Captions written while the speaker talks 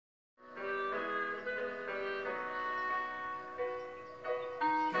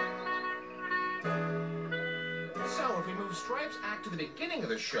move Stripe's act to the beginning of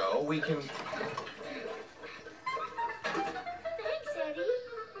the show, we can... Thanks, Eddie.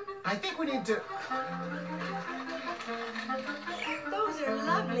 I think we need to... Those are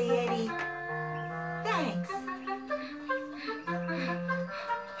lovely, Eddie. Thanks.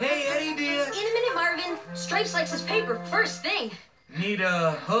 Hey, Eddie, dear. In a minute, Marvin. Stripes likes his paper first thing. Need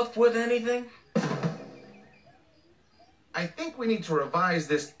a hoof with anything? I think we need to revise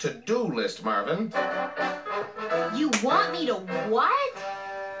this to-do list, Marvin. You want me to what?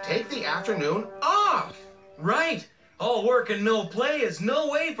 Take the afternoon off. Right. All work and no play is no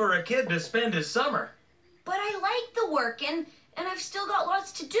way for a kid to spend his summer. But I like the work, and I've still got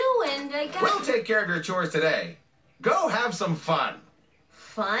lots to do, and I got... We'll take care of your chores today. Go have some fun.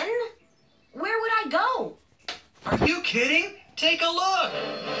 Fun? Where would I go? Are you kidding? Take a look.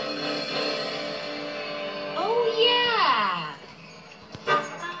 Oh, yeah.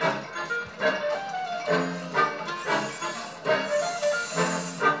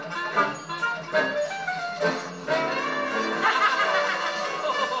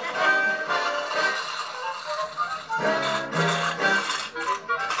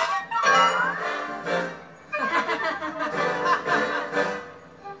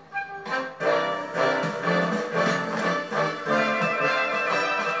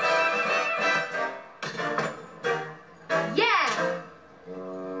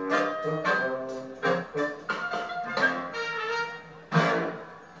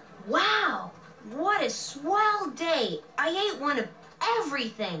 Wow, what a swell day. I ate one of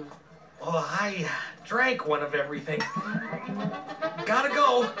everything. Oh, I drank one of everything. Gotta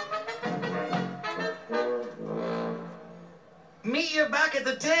go. Meet you back at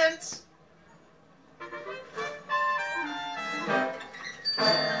the tents.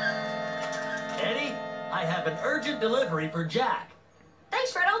 Eddie, I have an urgent delivery for Jack.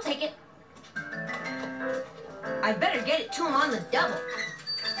 Thanks, Fred, I'll take it. I better get it to him on the double.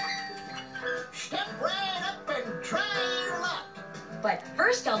 Step right up and try your luck. But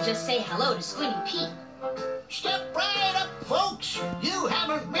first I'll just say hello to Squinty Pete. Step right up, folks. You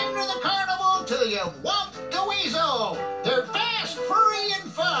haven't been to the carnival till you've walked the weasel. They're fast, furry, and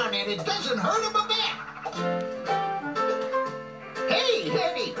fun, and it doesn't hurt them a bit. Hey,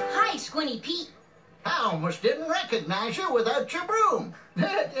 Eddie. Hi, Squinty Pete. I almost didn't recognize you without your broom.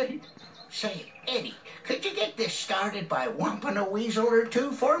 Say, Eddie, could you get this started by whomping a weasel or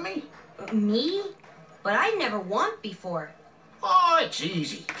two for me? Me? But I've never womped before. Oh, it's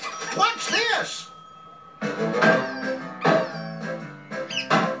easy. Watch this.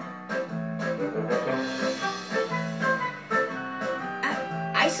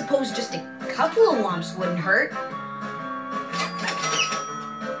 I suppose just a couple of whomps wouldn't hurt.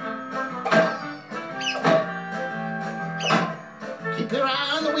 Keep your eye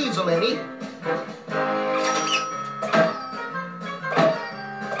on the weasel, Eddie.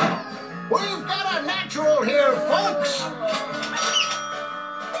 We've got a natural here, folks.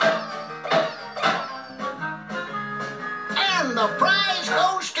 And the prize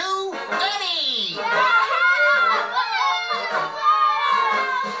goes to Eddie.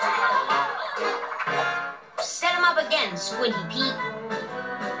 Set him up again, Squinty Pete.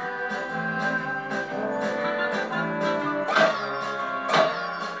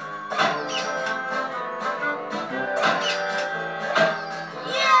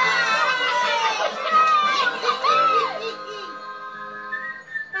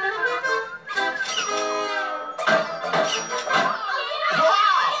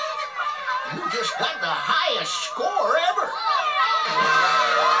 Got the highest score ever.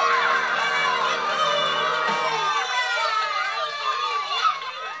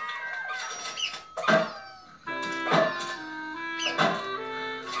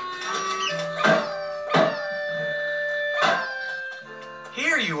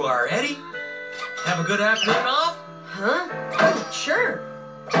 Here you are, Eddie. Have a good afternoon off? Huh? Oh, sure.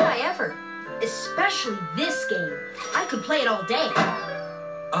 Did I ever? Especially this game. I could play it all day.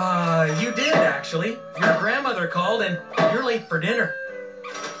 You did, actually. Your grandmother called and you're late for dinner.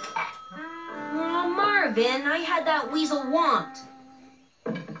 Oh, Marvin, I had that weasel womped.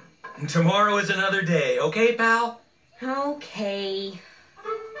 Tomorrow is another day, okay, pal? Okay.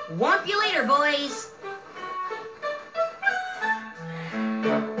 Womp you later, boys.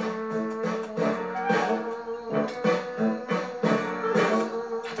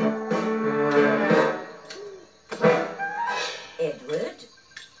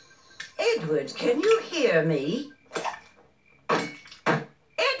 Edward, can you hear me?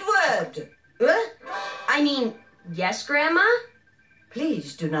 Edward! I mean, yes, Grandma?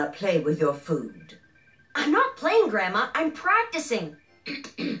 Please do not play with your food. I'm not playing, Grandma. I'm practicing.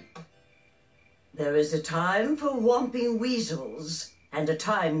 There is a time for whomping weasels and a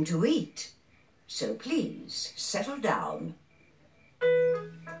time to eat. So please, settle down.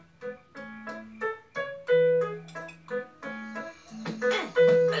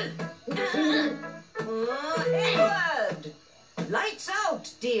 Edward! Lights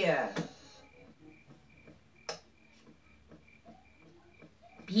out, dear.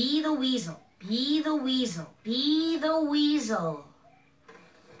 Be the weasel. Be the weasel. Be the weasel.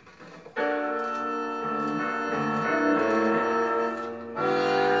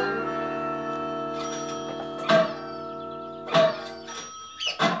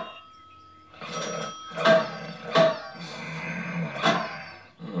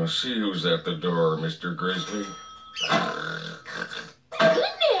 See who's at the door, Mr. Grizzly.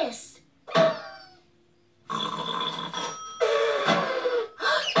 Goodness!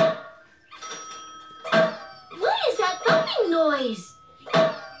 What is that thumping noise?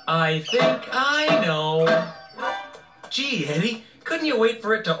 I think I know. Gee, Eddie, couldn't you wait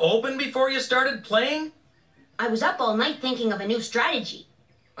for it to open before you started playing? I was up all night thinking of a new strategy.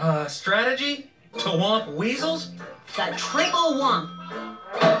 Strategy? To womp weasels? The triple womp.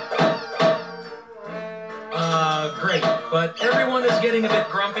 Great. But everyone is getting a bit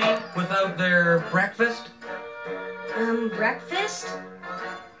grumpy without their breakfast. Breakfast?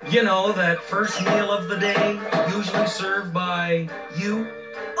 You know, that first meal of the day, usually served by you.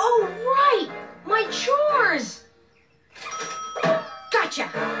 Oh, right! My chores! Gotcha!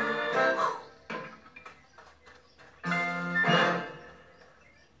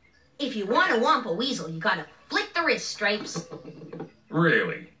 If you want to womp a weasel, you gotta flick the wrist, Stripes.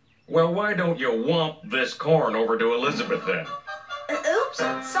 Really? Well, why don't you whomp this corn over to Elizabeth then? Oops,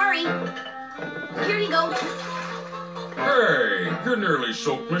 sorry. Here you go. Hey, you're nearly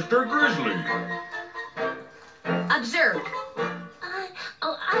soaked, Mr. Grizzly. Observe.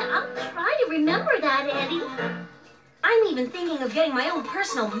 I'll try to remember that, Eddie. I'm even thinking of getting my own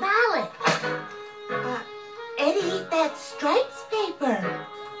personal mallet. Eddie, that's Stripes paper.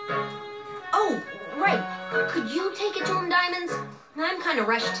 Oh, right. Could you take it to him, Diamonds? I'm kind of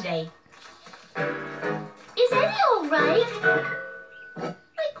rushed today. Is Eddie all right?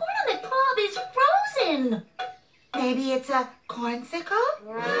 My corn on the cob is frozen. Maybe it's a cornsicle?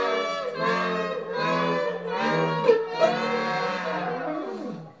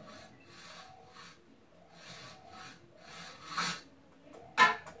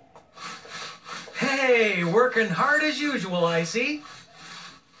 Hey, working hard as usual, I see.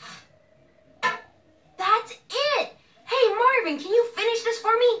 That's it! Hey, Marvin, can you finish this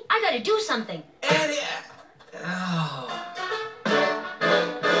for me? I gotta do something. Eddie! Oh.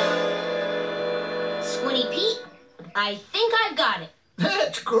 Squinty Pete, I think I've got it.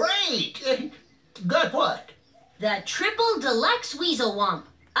 That's great. Got what? The Triple Deluxe Weasel Womp.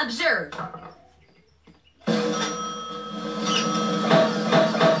 Observe.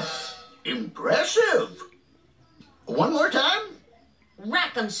 Impressive. One more time?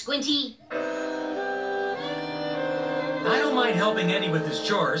 Rack 'em, Squinty. I don't mind helping Eddie with his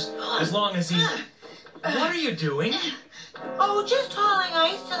chores, as long as he... What are you doing? Oh, just hauling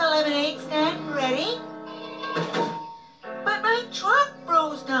ice to the lemonade stand. Ready? But my truck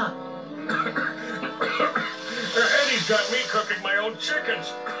froze up. Eddie's got me cooking my own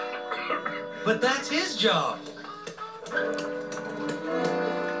chickens. But that's his job.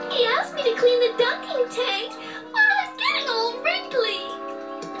 He asked me to clean the dunking tank. It's getting all wrinkly.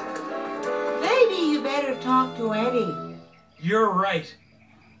 Maybe you better talk to Eddie. You're right.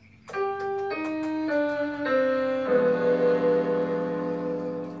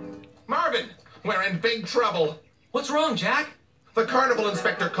 Marvin, we're in big trouble. What's wrong, Jack? The carnival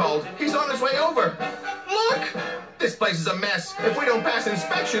inspector called. He's on his way over. Look! This place is a mess. If we don't pass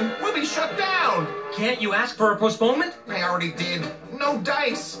inspection, we'll be shut down. Can't you ask for a postponement? I already did. No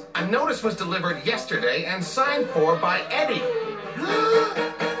dice. A notice was delivered yesterday and signed for by Eddie.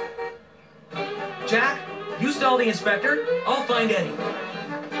 Jack, you stall the inspector. I'll find Eddie.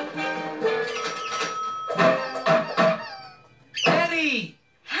 Eddie!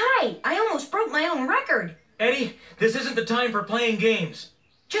 Hi, I almost broke my own record. Eddie, this isn't the time for playing games.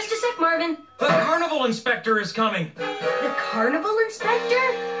 Just a sec, Marvin. The carnival inspector is coming. The carnival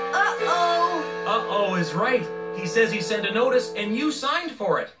inspector? Uh-oh. Uh-oh is right. He says he sent a notice and you signed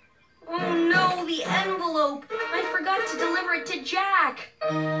for it. Oh no, the envelope. I forgot to deliver it to Jack.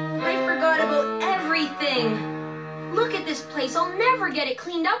 I forgot about everything. Look at this place. I'll never get it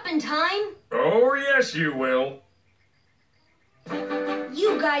cleaned up in time. Oh, yes, you will.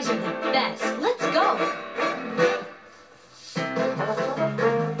 You guys are the best. Let's go.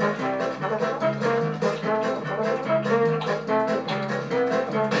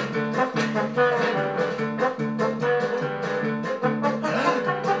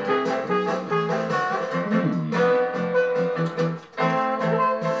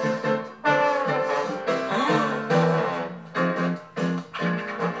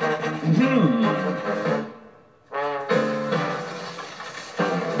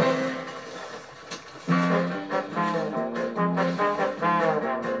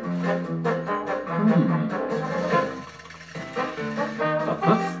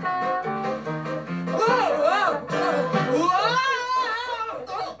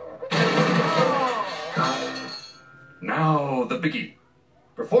 Now the biggie.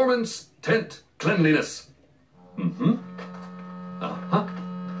 Performance, tent, cleanliness. Mm-hmm. Uh-huh.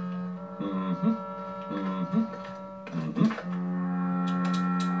 Mm-hmm. Mm-hmm. Mm-hmm.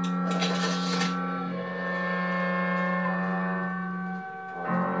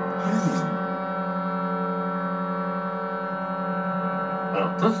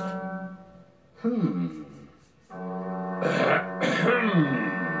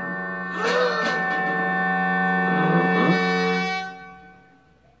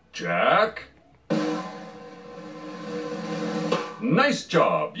 Jack? Nice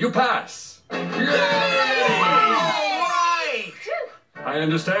job. You pass. All right! I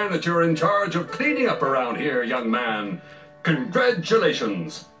understand that you're in charge of cleaning up around here, young man.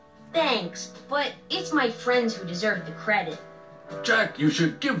 Congratulations. Thanks, but it's my friends who deserve the credit. Jack, you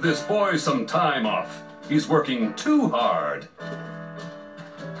should give this boy some time off. He's working too hard.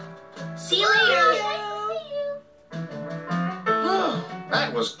 See you later.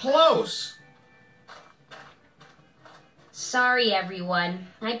 That was close. Sorry, everyone.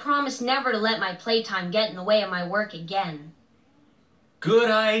 I promise never to let my playtime get in the way of my work again. Good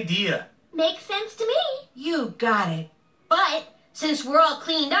idea. Makes sense to me. You got it. But since we're all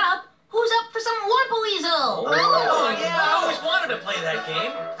cleaned up, who's up for some weasel? Oh, yeah, I always wanted to play that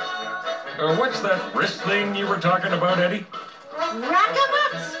game. What's that wrist thing you were talking about, Eddie? Rack 'em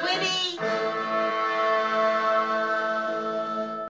up, Squinty!